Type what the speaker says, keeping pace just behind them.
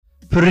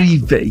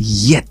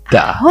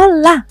Privyeta.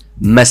 Hola.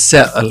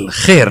 مساء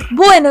الخير.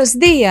 Buenos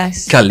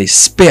días.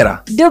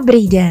 Kalispera.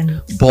 Dobrý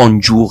den.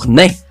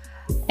 Bonjourne.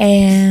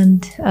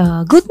 And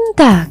guten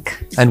Tag.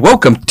 And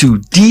welcome to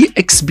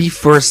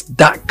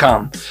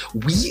dxbfirst.com.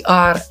 We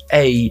are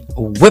a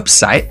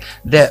website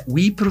that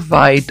we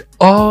provide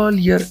all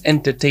your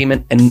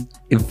entertainment and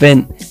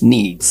event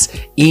needs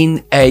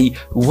in a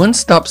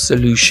one-stop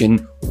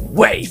solution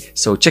way.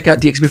 So check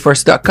out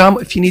dxbfirst.com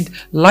if you need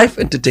live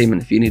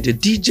entertainment, if you need a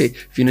DJ,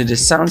 if you need a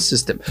sound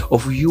system, or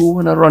if you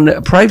want to run a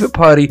private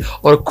party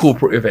or a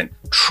corporate event.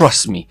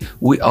 Trust me,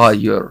 we are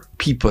your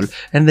people.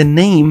 And the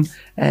name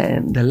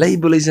and the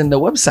label is in the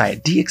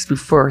website,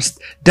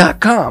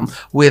 dxbfirst.com,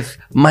 with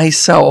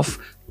myself,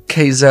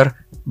 Kaiser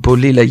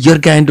Bolila, your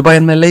guy in Dubai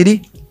and my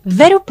lady.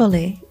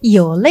 Verupoli,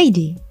 your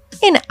lady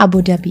in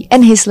Abu Dhabi,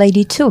 and his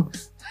lady too.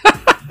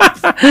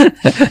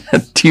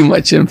 Too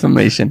much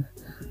information.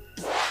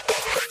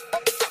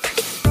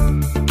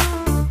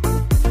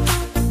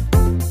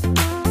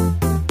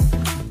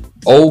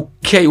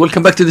 Okay,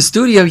 welcome back to the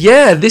studio.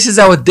 Yeah, this is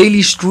our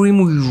daily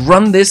stream. We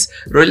run this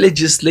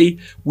religiously.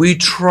 We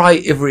try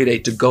every day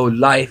to go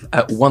live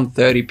at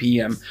 1:30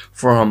 p.m.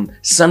 from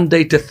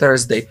Sunday to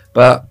Thursday,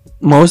 but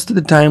most of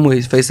the time we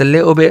face a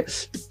little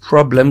bit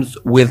problems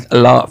with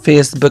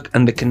Facebook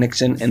and the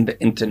connection and the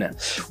internet.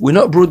 We're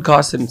not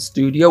broadcasting in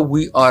studio.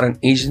 We are an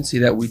agency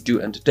that we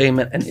do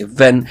entertainment and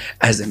event,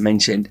 as I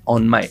mentioned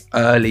on my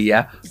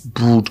earlier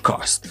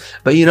broadcast.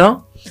 But you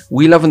know,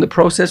 we love in the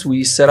process.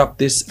 We set up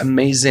this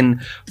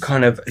amazing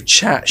kind of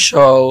chat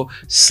show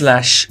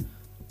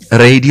 /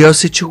 radio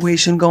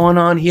situation going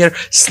on here / a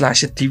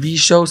TV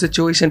show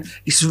situation.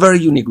 It's very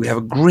unique. We have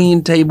a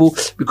green table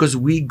because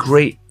we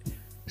great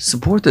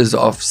supporters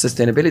of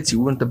sustainability.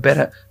 We want a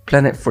better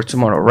planet for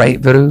tomorrow, right,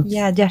 Veru?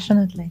 Yeah,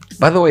 definitely.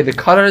 By the way, the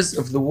colors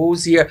of the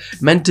walls here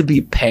meant to be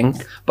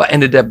pink, but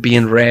ended up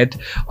being red.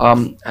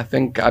 I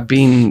think I've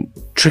been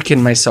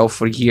tricking myself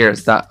for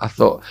years that I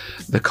thought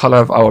the color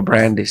of our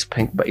brand is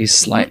pink, but it's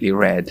slightly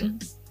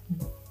red.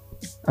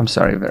 I'm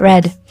sorry, Veru.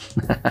 Red.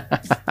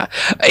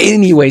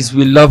 Anyways,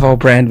 we love our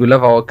brand. We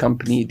love our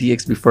company,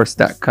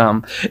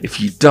 dxbfirst.com.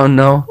 If you don't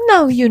know,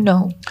 now you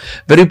know.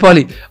 Veru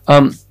Polly,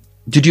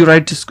 did you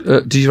ride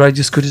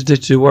your scooter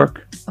to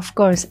work? Of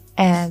course,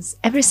 as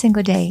every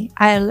single day.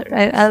 I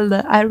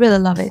really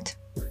love it.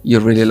 You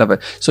really love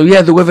it. So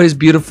yeah, the weather is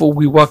beautiful.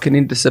 We're walking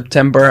into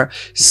September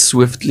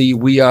swiftly.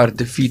 We are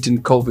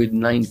defeating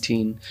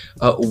COVID-19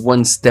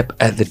 one step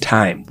at a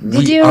time.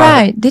 Did you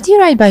ride,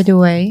 by the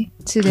way,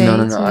 today?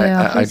 No.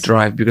 I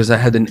drive because I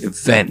had an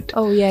event.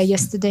 Oh yeah,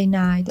 yesterday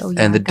night. Oh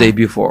yeah. And the day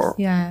before.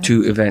 Yeah.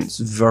 2 events,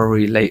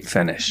 very late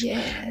finish.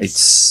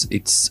 Yes.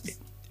 It's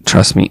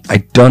trust me,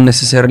 I don't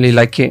necessarily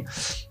like it,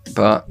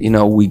 but you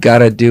know, we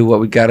gotta do what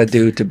we gotta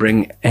do to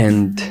bring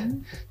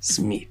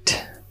some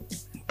meat.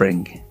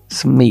 Bring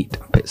some meat,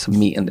 put some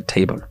meat on the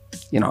table.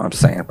 You know what I'm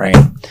saying, right?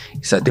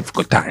 It's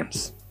difficult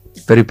times.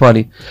 Very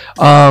funny.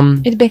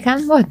 It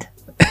became what?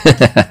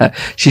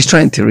 She's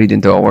trying to read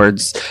into our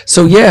words.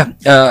 So yeah,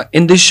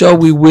 in this show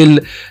we will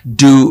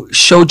do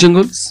show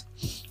jingles.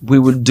 We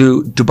will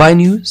do Dubai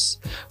news.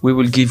 We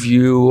will give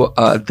you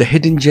the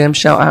hidden gem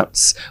shout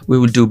outs. We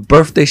will do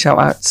birthday shout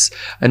outs.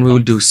 And we will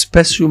do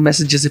special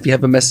messages. If you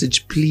have a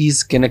message,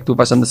 please connect with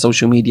us on the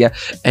social media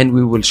and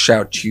we will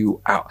shout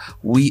you out.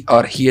 We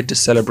are here to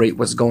celebrate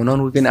what's going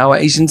on within our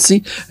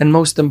agency. And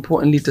most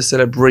importantly, to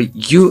celebrate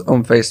you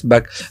on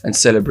Facebook and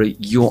celebrate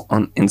you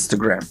on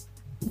Instagram.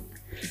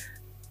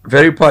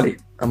 Very Polly.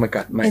 Oh my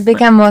God. It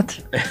became what?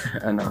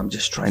 I know, I'm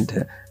just trying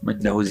to, my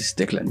nose is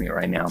tickling me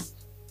right now.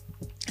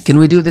 Can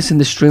we do this in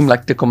the stream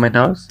like Tickle My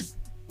Nose?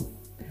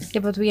 Yeah,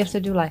 but we have to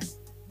do like to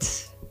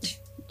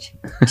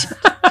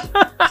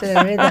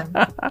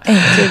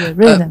the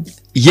rhythm.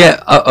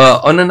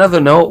 On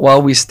another note,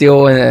 while we're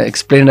still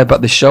explaining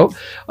about the show,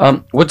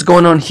 what's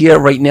going on here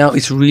right now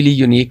is really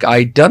unique.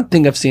 I don't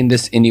think I've seen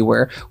this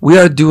anywhere. We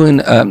are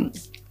doing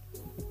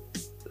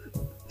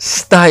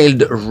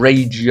styled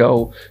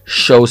radio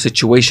show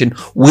situation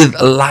with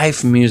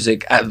live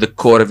music at the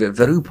core of it.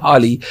 Veru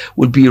Polly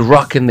will be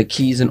rocking the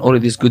keys and all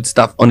of this good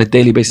stuff on a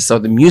daily basis. So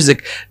the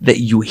music that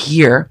you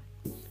hear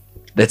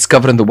that's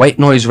covering the white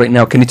noise right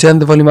now, can you turn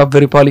the volume up,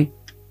 Veru Polly?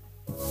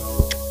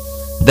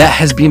 That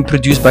has been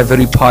produced by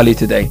Veru Polly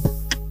today.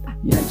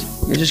 Yeah,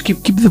 just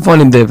keep the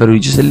volume there, Veru,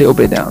 just a little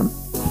bit down.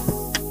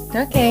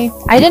 Okay,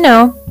 I don't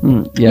know.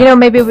 Yeah. You know,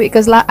 maybe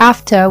because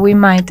after we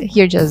might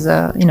hear just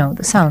the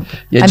sound.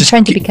 Yeah, I'm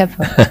trying to be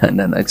careful.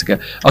 No, it's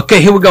good. Okay,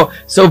 here we go.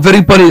 So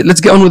very funny.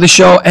 Let's get on with the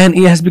show. And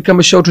it has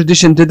become a show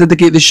tradition to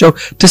dedicate the show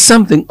to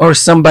something or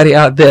somebody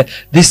out there.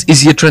 This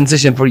is your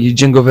transition for you,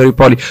 Jingo Very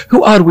Polly.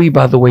 Who are we,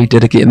 by the way,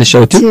 dedicating the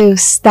show to? To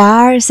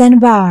Stars and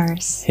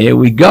Bars. Here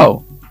we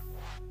go.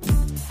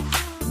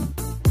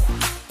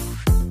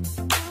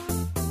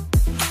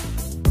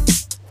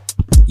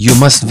 You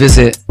must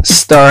visit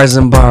Stars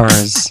and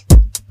Bars.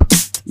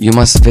 You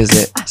must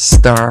visit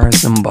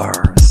Stars and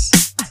Bars.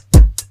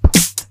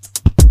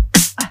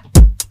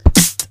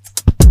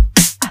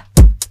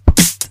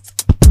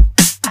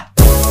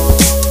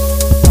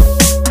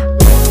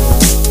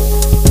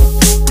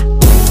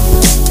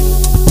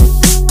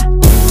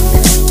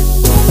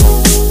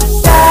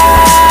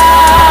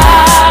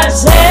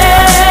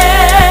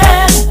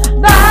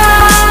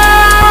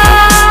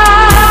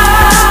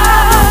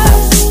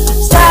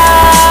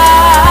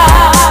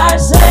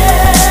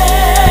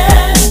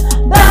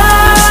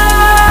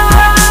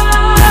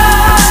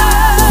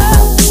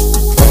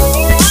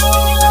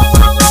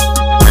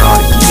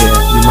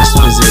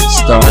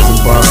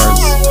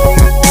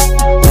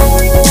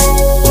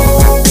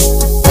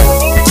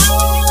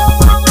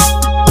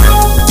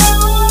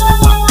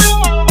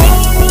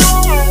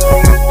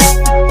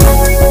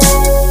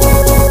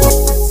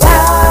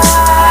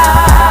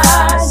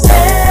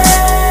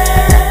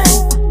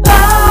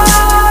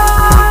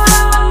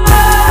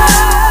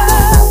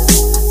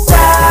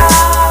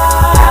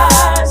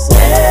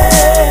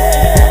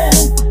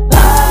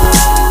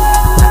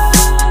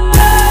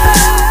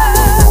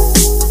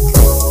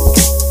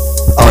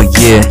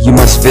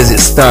 visit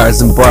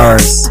Stars and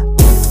Bars.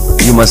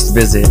 You must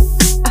visit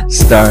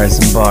Stars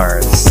and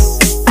Bars.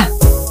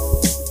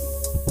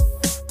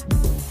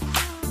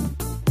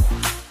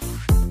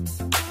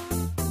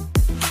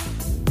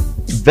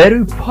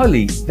 Very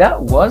Polly, that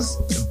was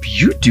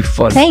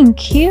beautiful.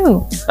 Thank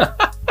you.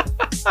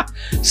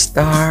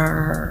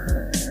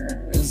 Stars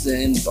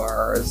and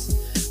Bars.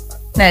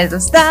 There's the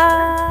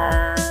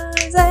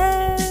stars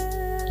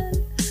and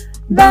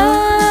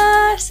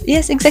bars.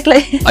 Yes,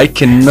 exactly. I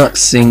cannot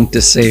sing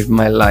to save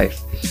my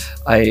life.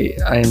 I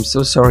am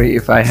so sorry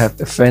if I have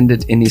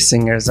offended any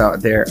singers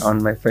out there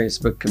on my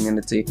Facebook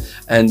community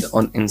and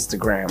on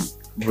Instagram.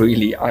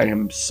 Really, I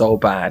am so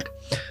bad.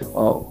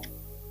 Oh,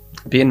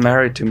 being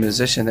married to a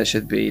musician, that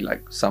should be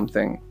like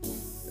something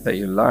that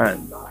you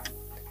learn.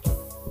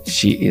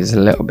 She is a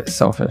little bit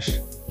selfish.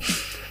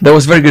 That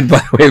was very good, by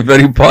the way,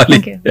 very Polly.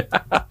 Thank you.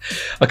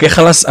 Okay,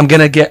 khalas, I'm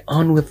gonna get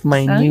on with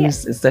my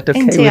news. Yeah. Is that okay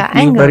Into with your you,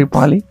 angle. very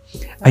Polly?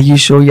 Are you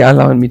sure you're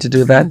allowing me to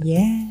do that?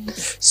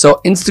 Yes. So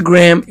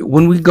Instagram,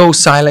 when we go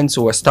silent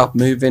or stop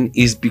moving,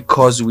 is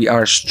because we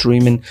are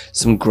streaming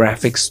some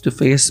graphics to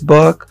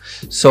Facebook.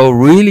 So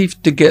really,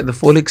 to get the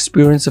full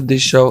experience of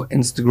this show,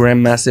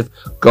 Instagram massive,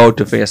 go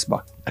to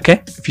Facebook.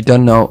 Okay? If you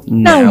don't know,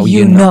 now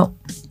you know.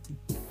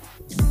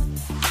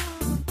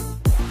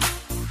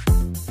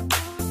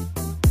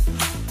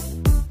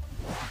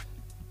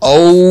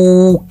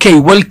 Okay,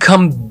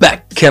 welcome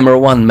back, Camera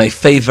One, my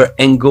favorite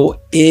angle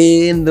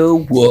in the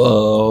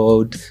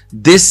world.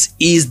 This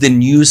is the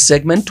news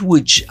segment,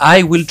 which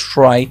I will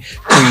try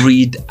to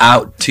read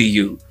out to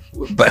you,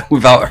 but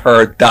without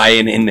her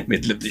dying in the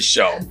middle of the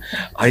show.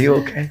 Are you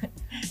okay?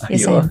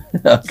 Yes, you I am.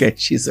 Okay,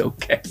 she's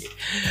okay.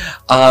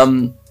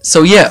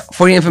 So yeah,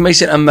 for your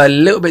information, I'm a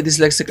little bit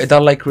dyslexic. I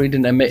don't like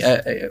reading.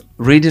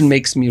 Reading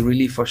makes me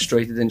really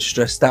frustrated and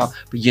stressed out.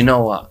 But you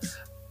know what?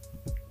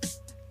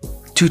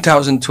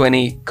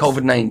 2020,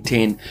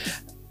 COVID-19,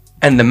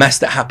 and the mess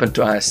that happened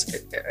to us.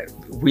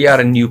 We are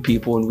a new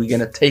people, and we're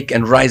going to take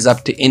and rise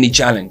up to any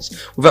challenge.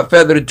 Without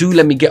further ado,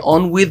 let me get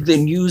on with the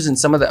news and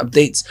some of the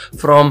updates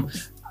from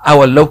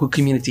our local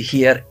community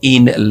here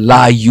in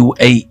La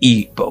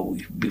UAE.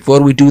 But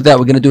before we do that,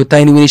 we're going to do a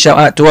tiny mini shout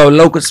out to our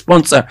local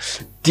sponsor,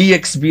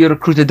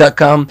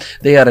 DXBRecruiter.com.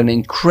 They are an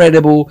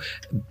incredible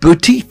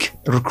boutique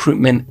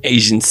recruitment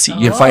agency.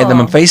 You'll find them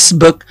on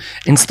Facebook,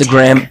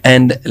 Instagram,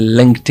 and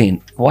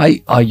LinkedIn.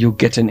 Why are you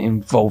getting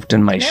involved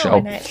in my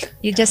show?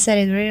 You just said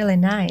it really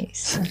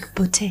nice. Like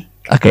boutique.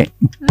 Okay,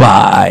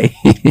 bye.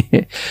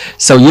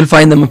 So you'll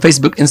find them on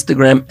Facebook,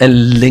 Instagram,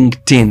 and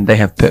LinkedIn. They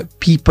have put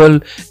people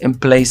in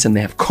place and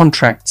they have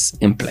contracts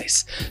in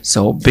place.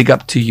 So big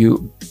up to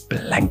you,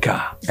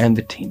 Blanca, and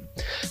the team.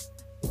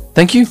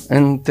 Thank you,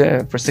 and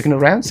for sticking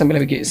around. So I'm going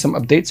to get some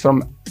updates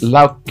from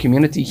Lao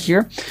community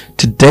here.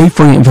 Today,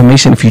 for your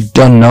information, if you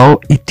don't know,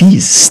 it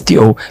is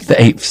still the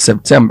 8th of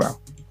September.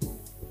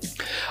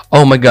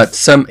 Oh my God,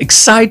 some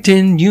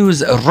exciting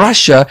news.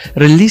 Russia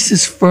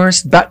releases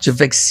first batch of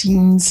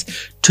vaccines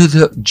to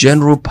the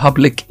general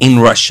public in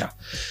Russia.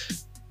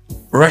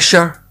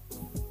 Russia,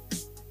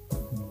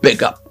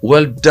 big up.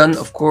 Well done,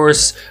 of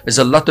course. There's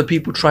a lot of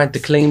people trying to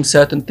claim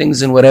certain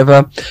things and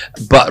whatever,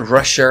 but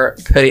Russia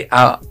put it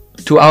out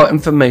to our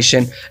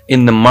information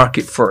in the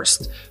market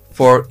first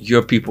for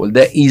your people.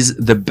 That is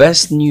the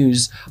best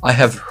news I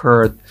have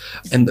heard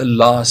in the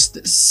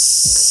last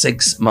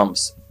 6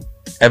 months,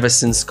 ever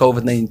since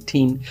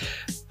COVID-19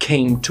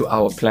 came to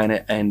our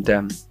planet and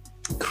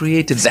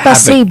created the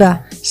havoc.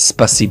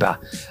 Spasiba.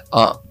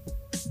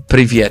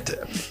 Привет.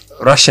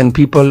 Russian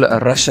people,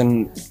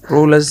 Russian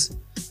rulers.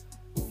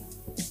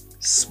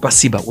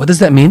 Spasiba. What does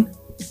that mean?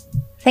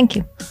 Thank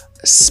you.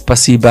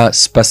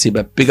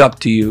 Spasiba. Big up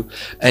to you.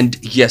 And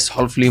yes,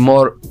 hopefully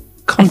more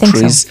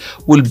countries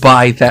will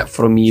buy that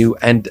from you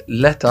and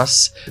let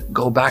us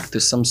go back to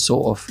some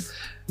sort of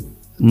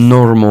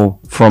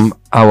normal from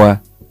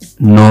our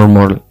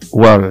normal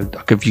world.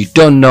 Okay, if you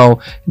don't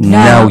know,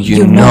 now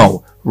you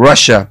know.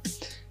 Russia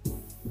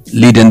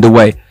leading the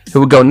way.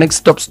 Here we go. Next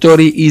top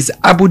story is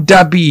Abu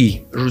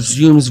Dhabi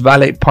resumes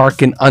valet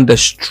parking under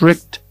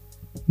strict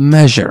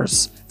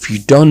measures. If you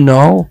don't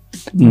know,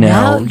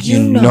 now you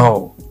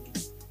know.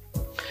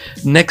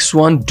 Next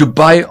one,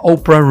 Dubai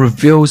Opera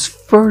reveals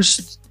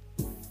first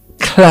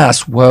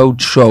class world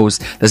shows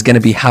that's going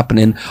to be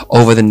happening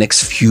over the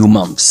next few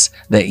months.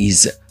 There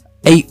is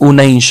 8 or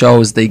 9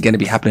 shows that are going to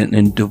be happening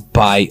in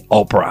Dubai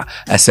Opera.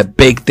 That's a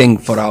big thing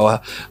for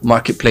our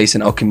marketplace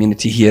and our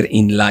community here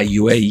in La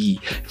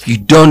UAE. If you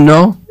don't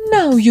know,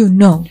 now you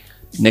know.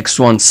 Next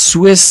one,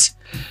 Swiss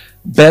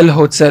Bell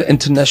Hotel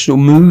International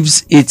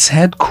moves its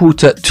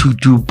headquarters to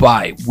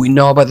Dubai. We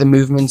know about the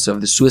movements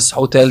of the Swiss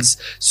hotels,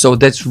 so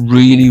that's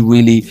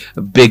really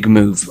a big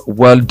move.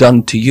 Well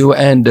done to you,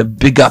 and a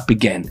big up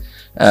again.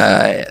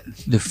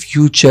 The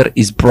future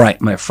is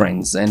bright, my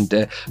friends, and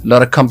a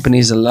lot of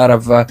companies, a lot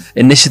of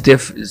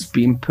initiative is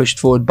being pushed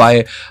forward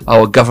by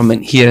our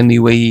government here in the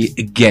UAE.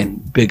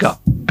 Again, big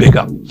up.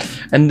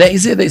 And that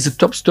is it. That is the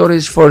top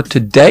stories for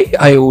today.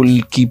 I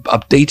will keep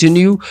updating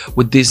you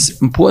with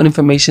this important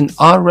information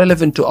are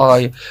relevant to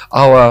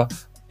our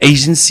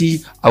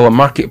agency, our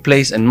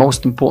marketplace, and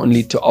most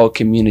importantly to our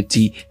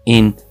community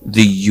in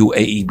the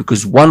UAE,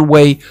 because one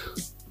way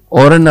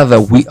or another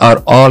we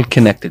are all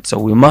connected, so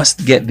we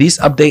must get these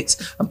updates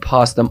and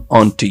pass them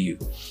on to you.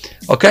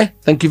 Okay,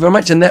 thank you very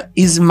much, and that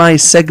is my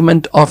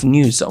segment of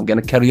news. So I'm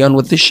gonna carry on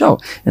with the show,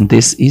 and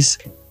this is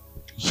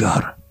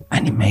your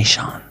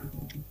animation.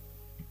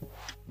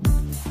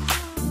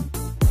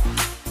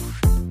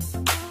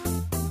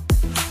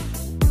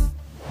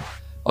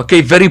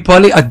 Okay, very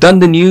poorly. I've done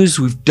the news.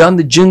 We've done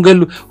the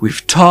jingle.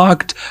 We've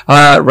talked.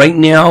 Right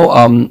now,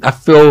 I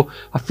feel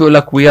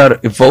like we are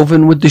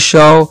evolving with the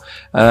show,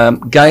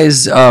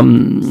 guys.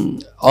 On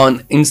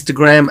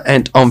Instagram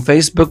and on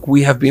Facebook,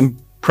 we have been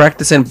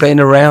practicing, playing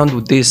around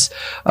with this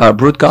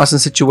broadcasting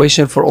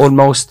situation for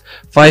almost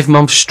 5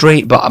 months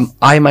straight. But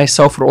I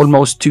myself for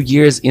almost 2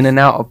 years in and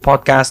out of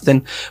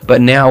podcasting. But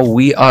now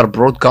we are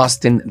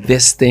broadcasting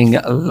this thing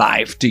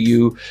live to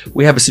you.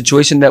 We have a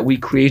situation that we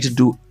created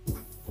to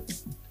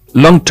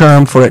long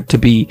term for it to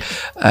be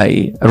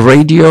a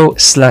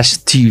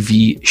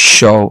radio/TV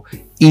show,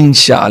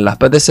 inshallah,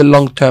 but that's a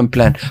long-term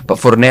plan. But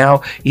for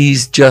now,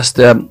 it's just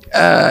a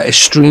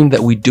stream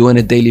that we do on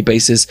a daily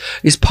basis.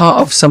 It's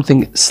part of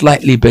something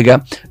slightly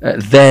bigger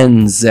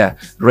than the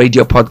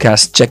radio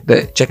podcast.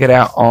 Check it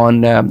out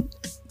on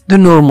the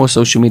normal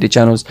social media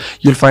channels.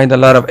 You'll find a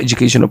lot of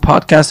educational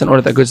podcasts and all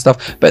of that good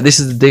stuff, but this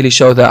is the daily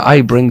show that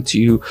I bring to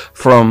you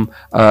from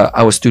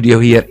our studio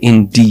here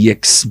in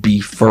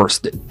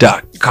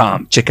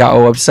dxbfirst.com. Check out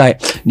our website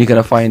and you're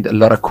gonna find a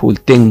lot of cool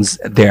things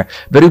there.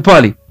 Very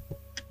Polly,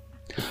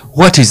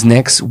 what is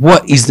next?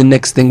 What is the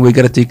next thing we're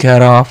gonna take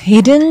care of?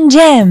 Hidden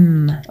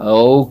gem.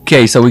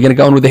 Okay, so we're gonna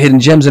go on with the hidden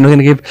gems, and we're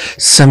gonna give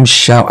some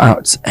shout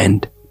outs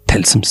and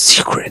tell some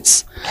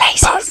secrets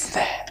about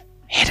the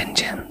hidden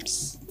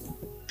gems.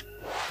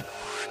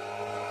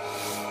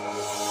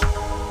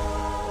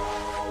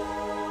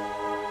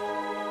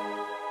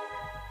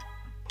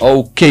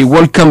 Okay,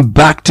 welcome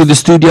back to the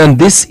studio, and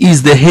this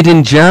is the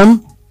hidden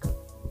gem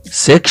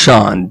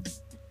section.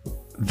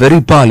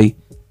 Very Bali,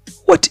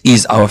 what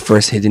is our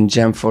first hidden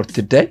gem for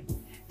today?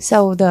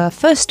 So the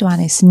first one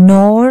is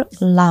Noor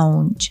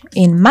Lounge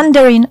in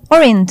Mandarin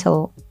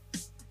Oriental.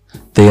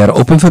 They are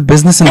open for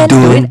business and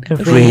doing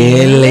doing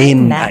really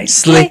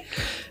nicely.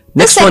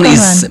 Next one second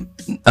is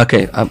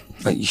okay.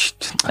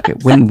 Okay,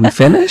 when we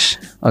finish,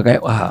 okay,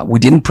 we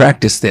didn't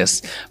practice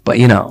this, but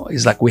you know,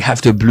 it's like we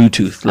have to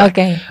Bluetooth. Like,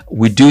 Okay.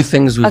 we do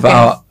things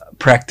without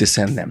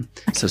practicing them.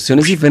 So as soon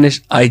as you finish,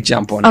 I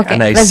jump on it Okay,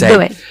 and I let's say, do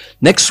it.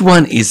 next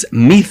one is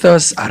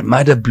Mythos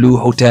Armada Blue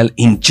Hotel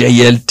in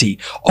JLT,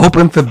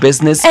 open for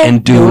business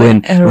and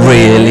doing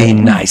really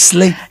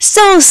nicely.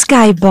 Soul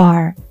Sky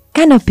Bar,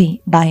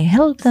 Canopy by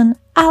Hilton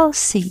Al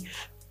Seif.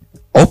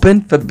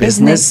 Open for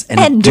business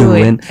and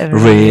doing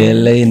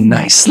really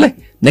nicely.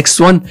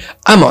 Next one,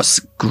 Amos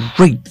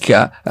Greek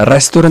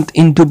Restaurant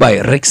in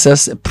Dubai,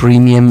 Rixas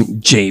Premium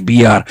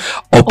JBR.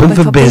 Open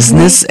for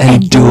business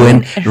and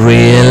doing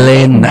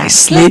really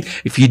nicely.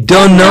 If you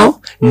don't know,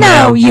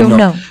 now you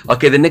know.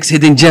 Okay, the next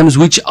hidden gems,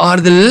 which are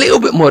the little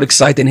bit more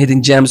exciting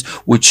hidden gems,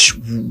 which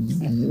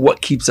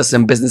what keeps us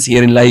in business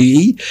here in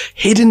UAE,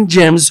 hidden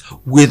gems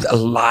with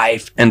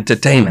live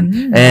entertainment.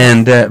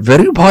 And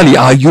very Polly,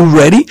 are you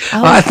ready?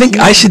 I think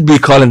I should be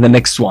calling the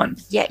next one.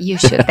 Yeah, you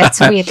should.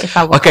 That's weird if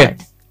I were Okay.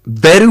 called.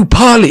 Veru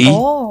Polly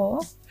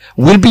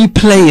will be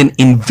playing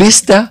in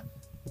Vista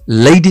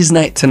Ladies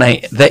Night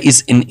tonight. That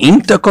is an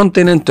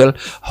Intercontinental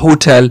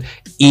Hotel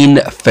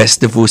in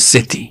Festival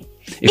City.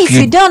 If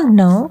you don't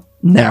know,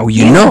 now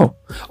you know.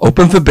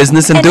 Open for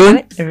business and doing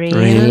do it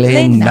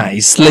really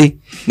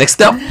nicely.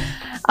 Next up,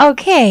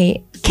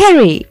 okay,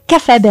 Carrie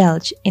Cafe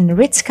Belge in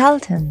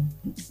Ritz-Carlton.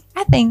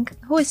 I think,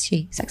 who is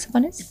she?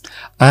 Saxophonist?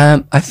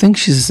 I think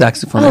she's a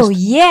saxophonist. Oh,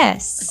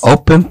 yes.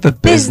 Open for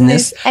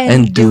business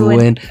and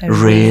doing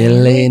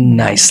really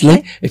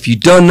nicely. If you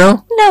don't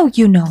know, Now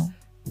you know.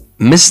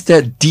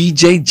 Mr.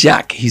 DJ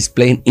Jack, he's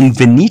playing in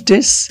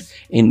Venitas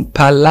in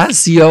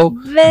Palazzo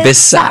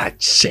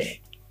Versace.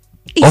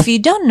 If you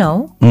don't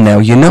know, Now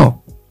you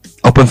know.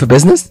 Open for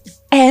business,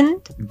 and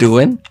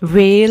doing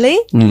really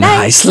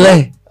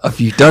nicely. If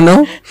you don't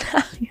know,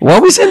 why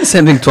are we saying the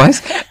same thing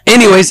twice?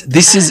 Anyways,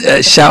 this is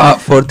a shout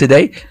out for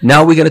today.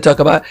 Now we're going to talk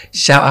about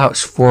shout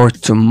outs for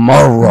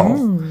tomorrow.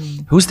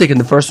 Who's taking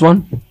the first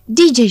one?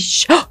 DJ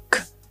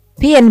Shock,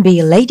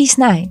 PNB Ladies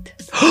Night.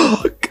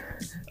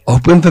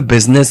 Open for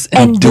business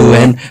and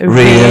doing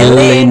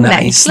really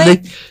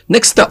nicely.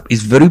 Next up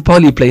is Very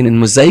Polly playing in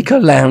Mosaico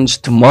Lounge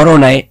tomorrow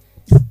night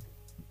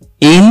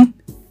in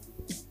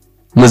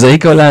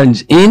Mosaico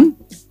Lounge in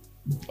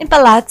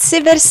Palazzo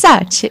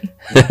Versace.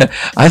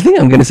 I think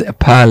I'm gonna say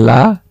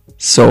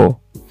Palazzo.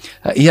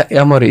 Yeah,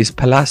 amore is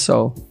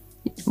Palazzo.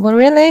 Well,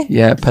 really?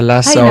 Yeah, I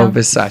Palazzo know.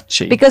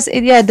 Versace. Because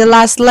the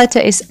last letter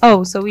is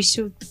O, so we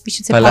should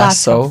say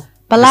Palazzo.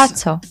 Palazzo.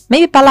 Palazzo.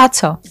 Maybe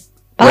Palazzo.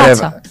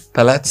 Whatever.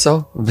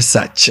 Palazzo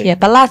Versace. Yeah,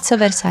 Palazzo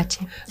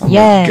Versace. Oh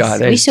Yes, my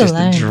God, we it's should just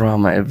learn. a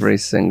drama every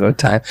single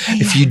time.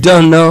 If you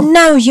don't know,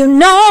 Now you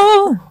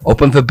know.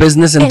 open for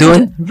business and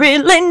doing.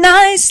 Really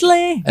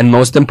nicely. And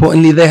most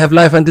importantly, they have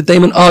live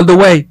entertainment all the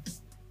way.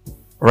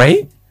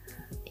 Right?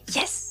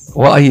 Yes.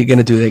 What are you going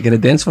to do? They're going to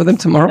dance for them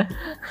tomorrow?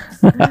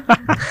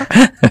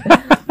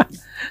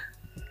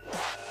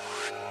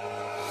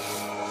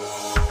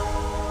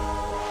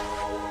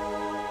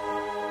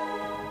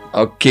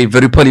 Okay,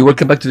 Verupali,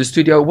 welcome back to the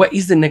studio. What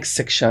is the next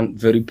section,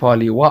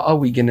 Verupali? What are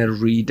we going to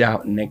read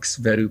out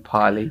next,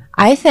 Verupali?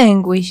 I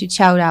think we should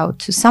shout out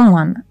to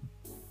someone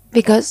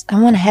because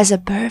someone has a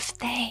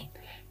birthday.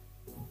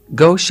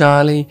 Go,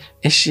 Charlie.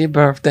 It's your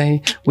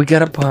birthday. We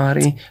got a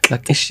party.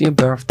 Like, it's your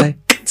birthday.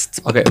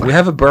 Okay, we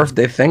have a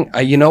birthday thing.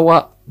 You know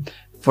what?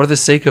 For the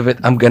sake of it,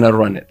 I'm going to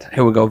run it.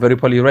 Here we go.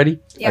 Verupali, you ready?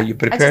 Are you I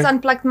prepared? just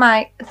unplugged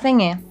my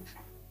thingy.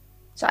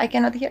 So I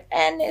cannot hear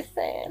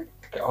anything.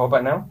 Okay, how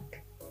about now?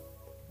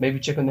 Maybe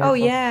check on the Oh,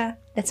 headphones? yeah.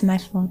 That's my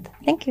fault.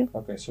 Thank you.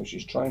 Okay, so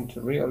she's trying to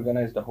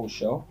reorganize the whole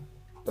show,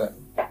 but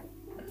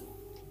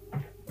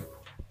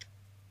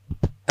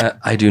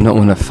I do not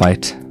want to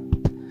fight.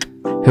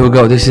 Here we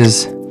go. This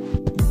is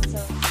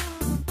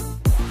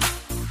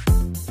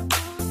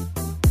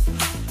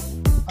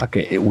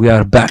okay. We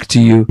are back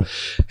to you.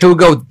 Here we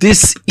go.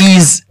 This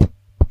is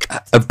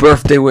a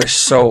birthday wish.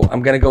 So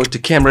I'm gonna go to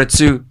camera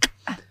 2.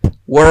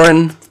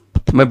 Warren,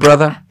 my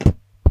brother.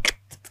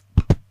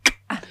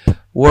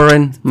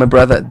 Warren, my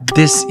brother,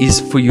 this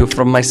is for you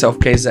from myself,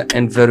 Keza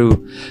and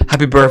Veru.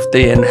 Happy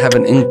birthday and have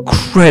an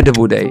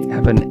incredible day.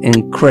 Have an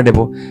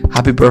incredible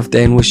happy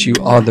birthday and wish you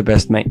all the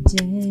best, mate.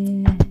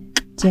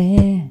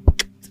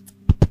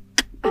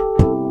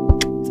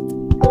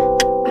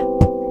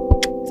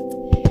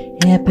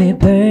 Happy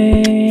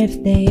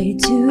birthday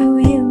to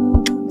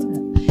you.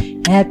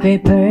 Happy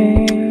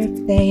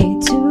birthday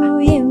to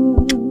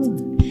you.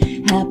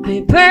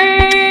 Happy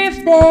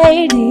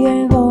birthday,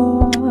 dear Warren.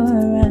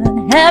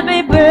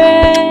 Happy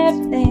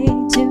birthday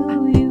to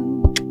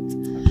you.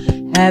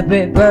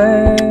 Happy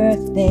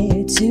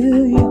birthday to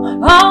you.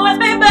 Oh,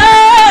 happy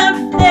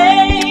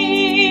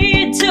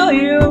birthday to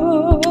you.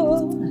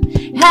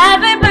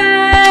 Happy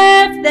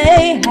birthday,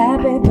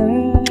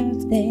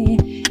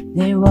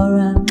 dear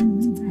Warren.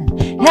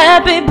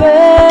 Happy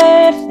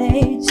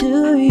birthday to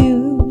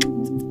you.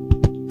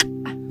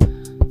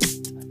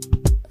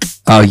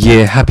 Oh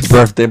yeah, happy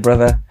birthday,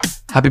 brother.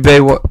 Happy birthday,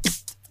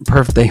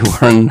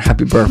 Warren.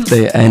 Happy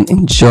birthday and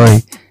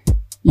enjoy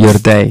your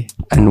day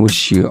and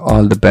wish you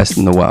all the best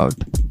in the world.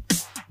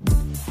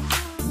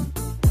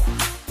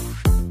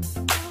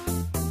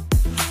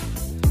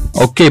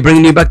 Okay,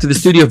 bringing you back to the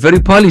studio,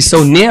 Verupali.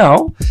 So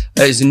now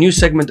is a new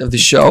segment of the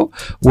show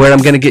where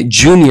I'm going to get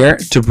Junior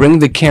to bring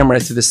the camera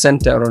to the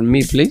center on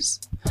me, please.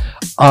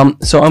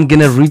 So I'm going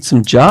to read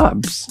some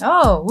jobs.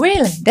 Oh,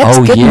 really? That's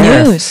good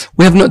news.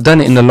 We have not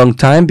done it in a long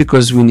time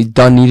because we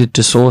don't needed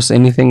to source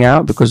anything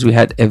out because we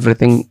had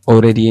everything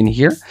already in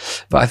here.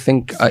 But I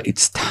think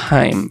it's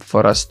time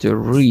for us to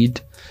read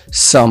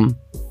some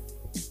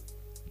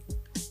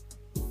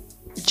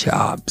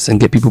jobs and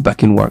get people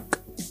back in work.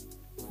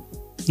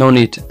 No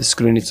need. The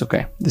screen, it's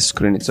okay. The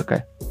screen, it's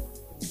okay.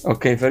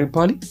 Okay,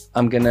 Verupali,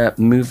 I'm gonna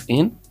move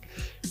in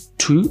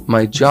to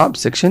my job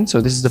section.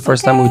 So this is the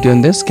first time we're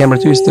doing this. Camera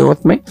 2 is still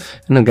with me.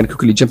 And I'm gonna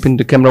quickly jump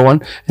into camera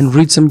 1 and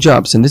read some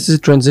jobs. And this is a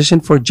transition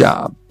for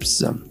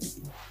jobs.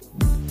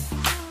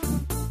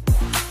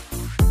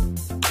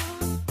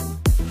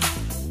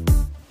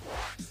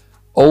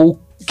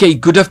 Okay,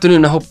 good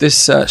afternoon. I hope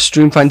this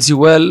stream finds you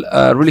well.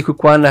 Really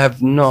quick one. I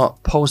have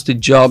not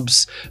posted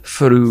jobs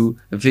through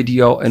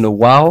video in a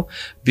while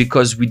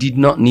because we did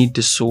not need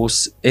to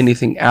source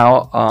anything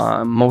out.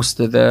 Most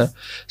of the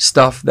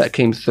stuff that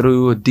came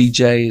through,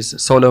 DJs,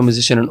 solo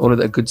musician, and all of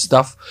that good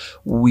stuff,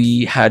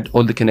 we had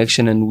all the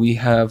connection and we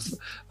have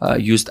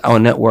used our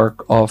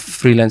network of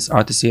freelance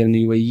artists here in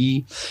the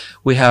UAE.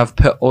 We have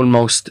put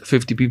almost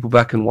 50 people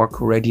back in work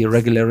already,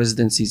 regular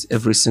residencies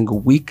every single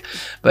week.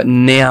 But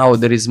now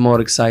there is more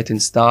exciting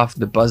stuff,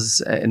 the buzz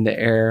in the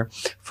air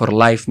for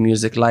live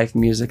music.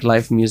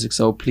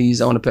 So please,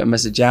 I want to put a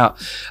message out.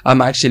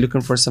 I'm actually looking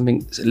for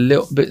something a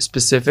little bit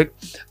specific.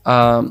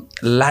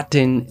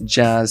 Latin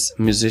jazz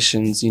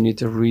musicians, you need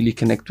to really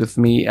connect with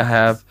me. I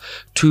have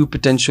 2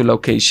 potential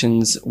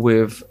locations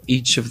with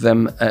each of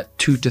them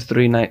 2 to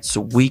 3 nights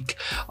a week,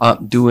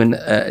 doing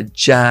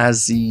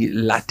jazzy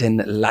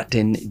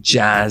Latin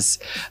jazz.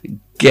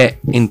 Get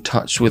in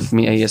touch with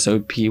me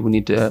ASAP. We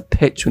need to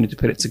pitch, we need to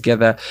put it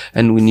together,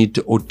 and we need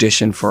to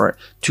audition for it.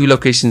 2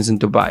 locations in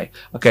Dubai.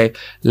 Okay,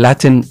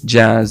 Latin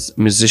jazz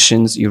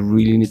musicians, you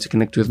really need to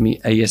connect with me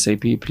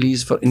ASAP.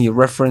 Please, for any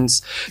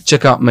reference,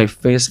 check out my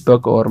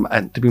Facebook, or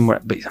to be more,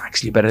 but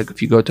actually better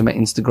if you go to my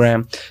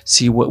Instagram,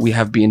 see what we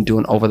have been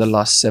doing over the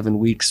last 7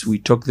 weeks. We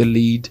took the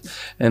lead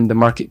in the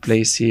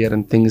marketplace here,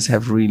 and things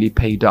have really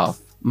paid off.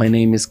 My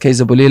name is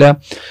Keza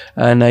Bolila,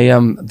 and I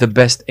am the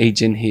best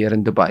agent here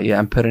in Dubai. Yeah,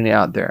 I'm putting it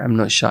out there. I'm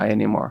not shy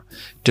anymore.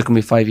 It took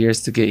me 5 years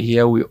to get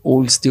here. We're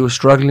all still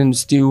struggling,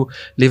 still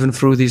living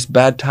through these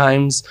bad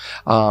times,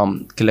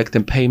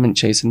 collecting payment,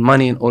 chasing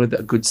money, and all of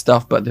that good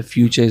stuff. But the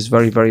future is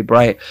very, very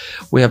bright.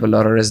 We have a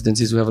lot of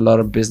residencies, we have a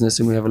lot of business,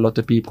 and we have a lot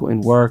of people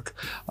in work,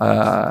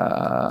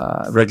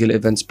 regular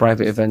events,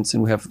 private events,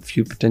 and we have a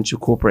few potential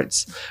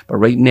corporates. But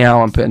right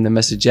now, I'm putting the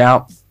message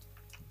out.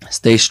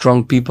 Stay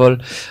strong, people.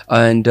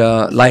 And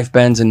live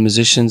bands and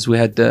musicians, we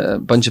had a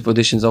bunch of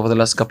auditions over the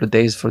last couple of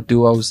days for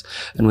duos,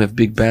 and we have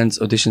big bands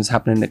auditions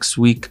happening next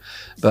week.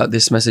 But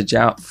this message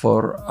out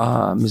for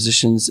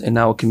musicians in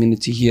our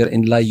community here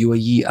in La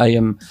UAE. I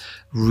am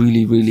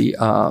really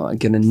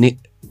gonna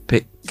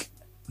nitpick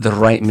the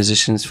right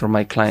musicians for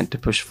my client to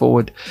push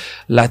forward.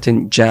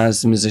 Latin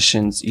jazz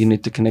musicians, you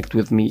need to connect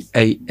with me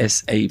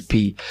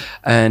ASAP.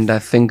 And I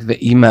think the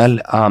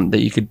email that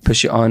you could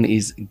push it on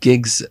is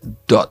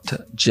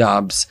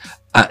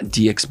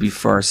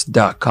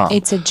gigs.jobs@dxbfirst.com.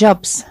 It's a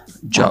jobs.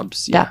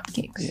 Jobs, yeah.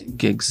 Gigs.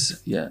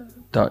 Gigs, yeah.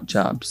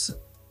 .jobs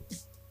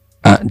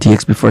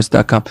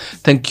 @dxbfirst.com.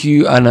 Thank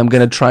you, and I'm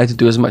gonna try to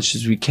do as much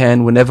as we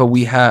can. Whenever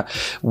we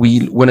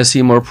want to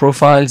see more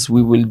profiles,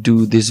 we will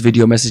do these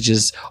video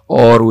messages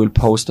or we'll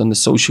post on the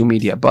social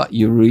media. But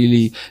you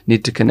really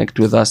need to connect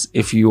with us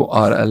if you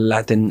are a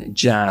Latin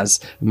jazz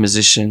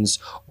musicians,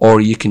 or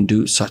you can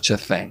do such a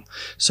thing.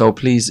 So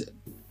please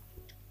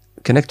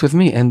connect with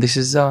me. And this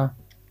is Keza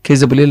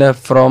Bolila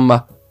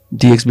from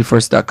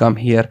dxbfirst.com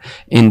here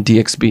in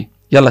DXB.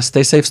 Yalla,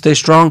 stay safe, stay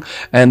strong,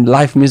 and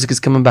live music is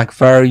coming back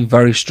very,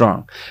 very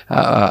strong.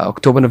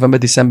 October, November,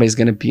 December is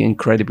going to be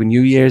incredible. New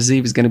Year's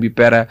Eve is going to be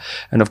better,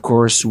 and of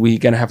course, we're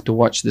going to have to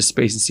watch the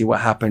space and see what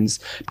happens,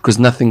 because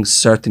nothing's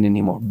certain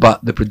anymore.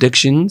 But the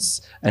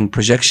predictions and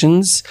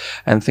projections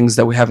and things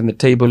that we have in the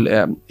table,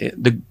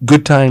 the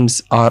good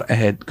times are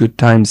ahead. Good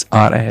times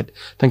are ahead.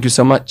 Thank you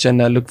so much,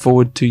 and I look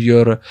forward to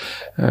your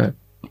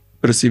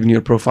receiving your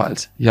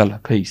profiles.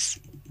 Yalla, peace.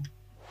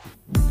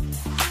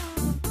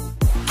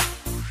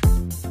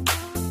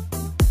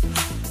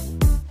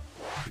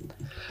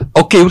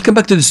 Okay, welcome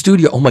back to the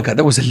studio. Oh my God,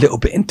 that was a little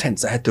bit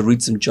intense. I had to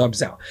read some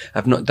jobs out.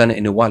 I've not done it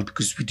in a while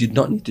because we did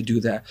not need to do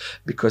that,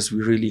 because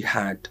we really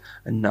had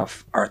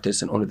enough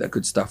artists and all of that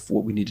good stuff,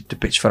 what we needed to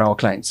pitch for our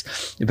clients.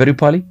 Very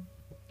Polly,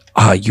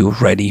 are you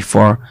ready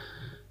for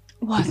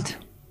What?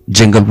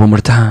 jingle one more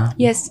time?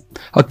 Yes.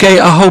 Okay,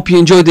 I hope you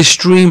enjoyed this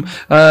stream.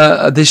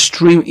 This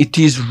stream, it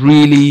is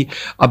really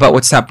about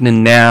what's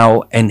happening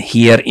now and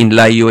here in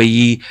La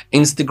UAE.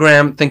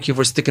 Instagram, thank you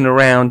for sticking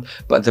around,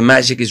 but the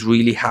magic is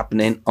really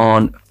happening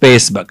on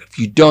Facebook. If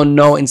you don't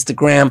know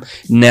Instagram,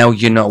 now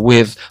you know.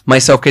 With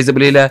myself, Keza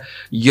Bolila,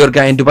 your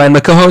guy in Dubai, and my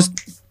co-host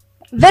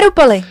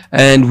Verupoli.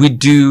 and we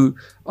do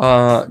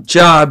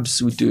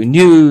jobs, we do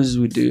news,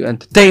 we do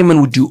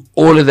entertainment, we do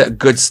all of that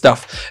good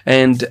stuff.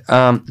 And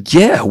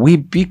yeah, we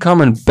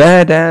becoming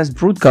badass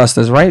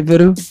broadcasters, right,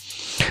 Veru?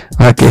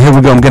 Okay, here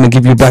we go. I'm gonna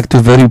give you back to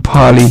Veru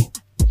Polly,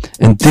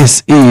 and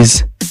this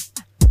is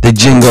the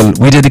jingle.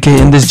 We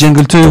dedicating this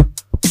jingle to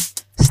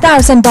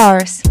Stars and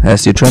Bars.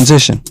 That's your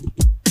transition.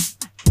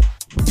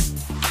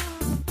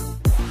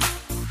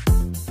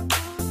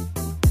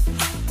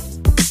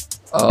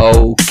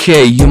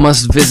 Okay, you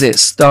must visit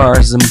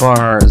Stars and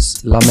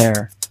Bars, La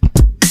Mer,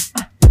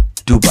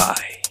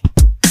 Dubai.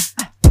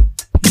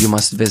 You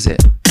must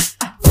visit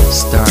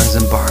Stars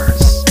and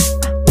Bars.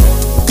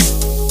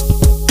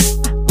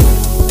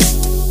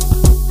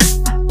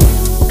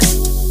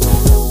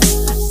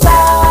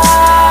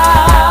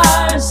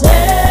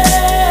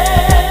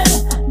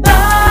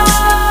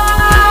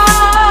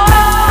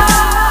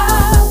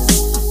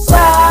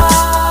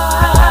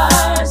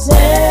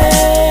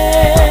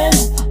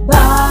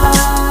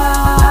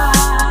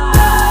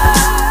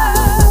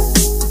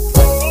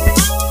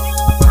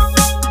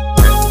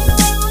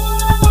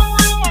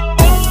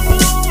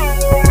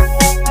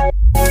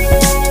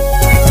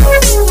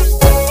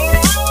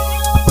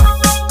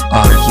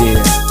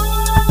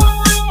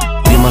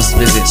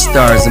 Visit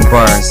Stars and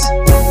Bars.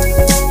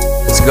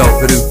 Let's go,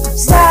 Peru.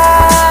 Stars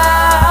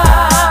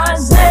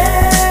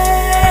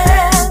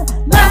and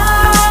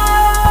Bars.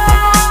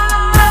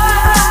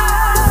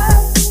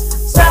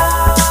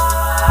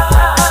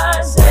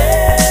 Stars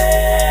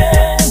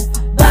and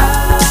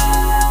Bars.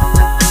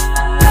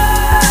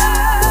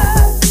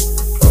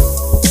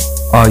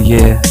 Oh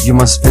yeah, you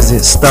must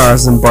visit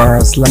Stars and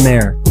Bars, La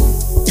Mer.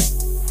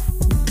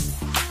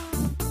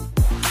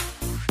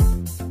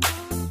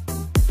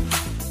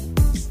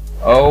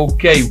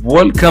 Okay,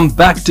 welcome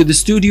back to the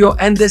studio,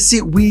 and that's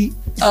it. We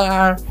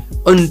are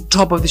on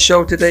top of the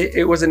show today.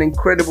 It was an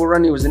incredible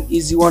run. It was an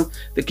easy one.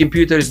 The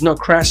computer is not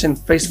crashing.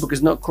 Facebook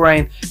is not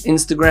crying.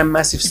 Instagram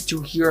massive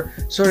still here.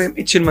 Sorry, I'm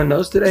itching my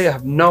nose today. I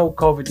have no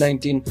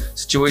COVID-19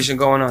 situation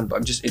going on, but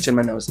I'm just itching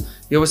my nose.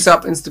 Yo, what's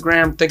up,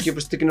 Instagram? Thank you for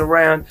sticking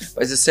around.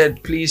 But as I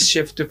said, please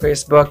shift to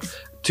Facebook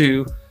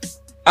to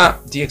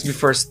at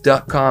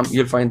dxbfirst.com.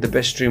 You'll find the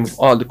best stream of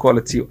all the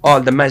quality, all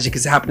the magic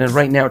is happening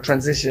right now.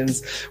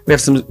 Transitions, we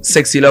have some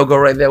sexy logo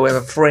right there, we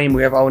have a frame,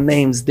 we have our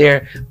names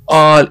there,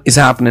 all is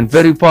happening.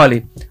 Very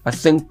poorly. I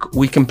think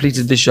we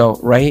completed the show,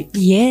 right?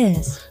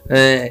 Yes.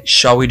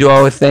 Shall we do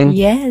our thing?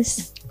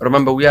 Yes.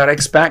 Remember, we are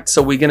expats,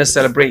 so we're gonna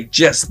celebrate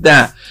just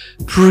that.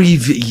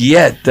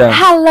 Privyet.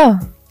 Hello.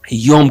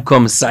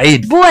 Yomkom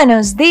Said.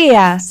 Buenos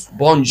dias.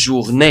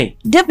 Bonjourne.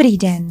 Dobry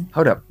den.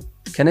 Hold up.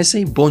 Can I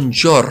say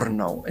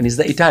buongiorno? And is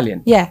that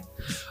Italian? Yeah.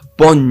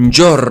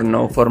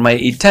 Buongiorno for my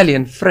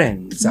Italian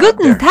friends. out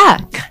Guten there.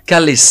 Tag.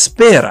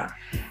 Kalispera.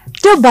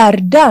 Dobar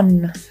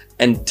dan.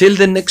 Until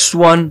the next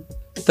one,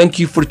 thank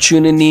you for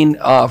tuning in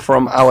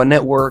from our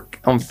network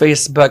on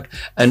Facebook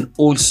and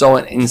also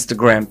on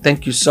Instagram.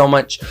 Thank you so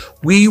much.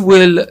 We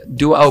will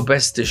do our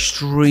best to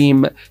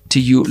stream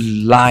to you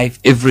live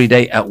every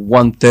day at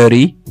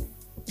 1:30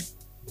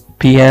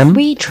 p.m.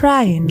 We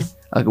trying.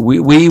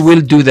 We will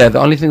do that. The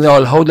only thing that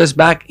will hold us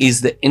back is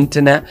the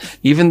internet.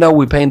 Even though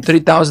we're paying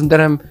 3,000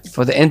 dirham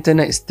for the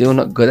internet, it's still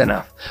not good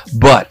enough.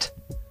 But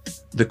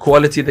the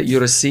quality that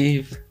you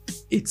receive,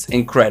 it's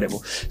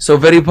incredible. So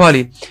very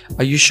Polly,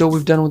 are you sure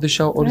we've done with the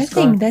show? All I is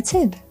gone? think that's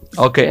it.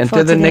 Okay,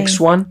 until the today. next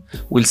one,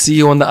 we'll see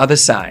you on the other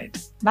side.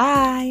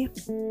 Bye.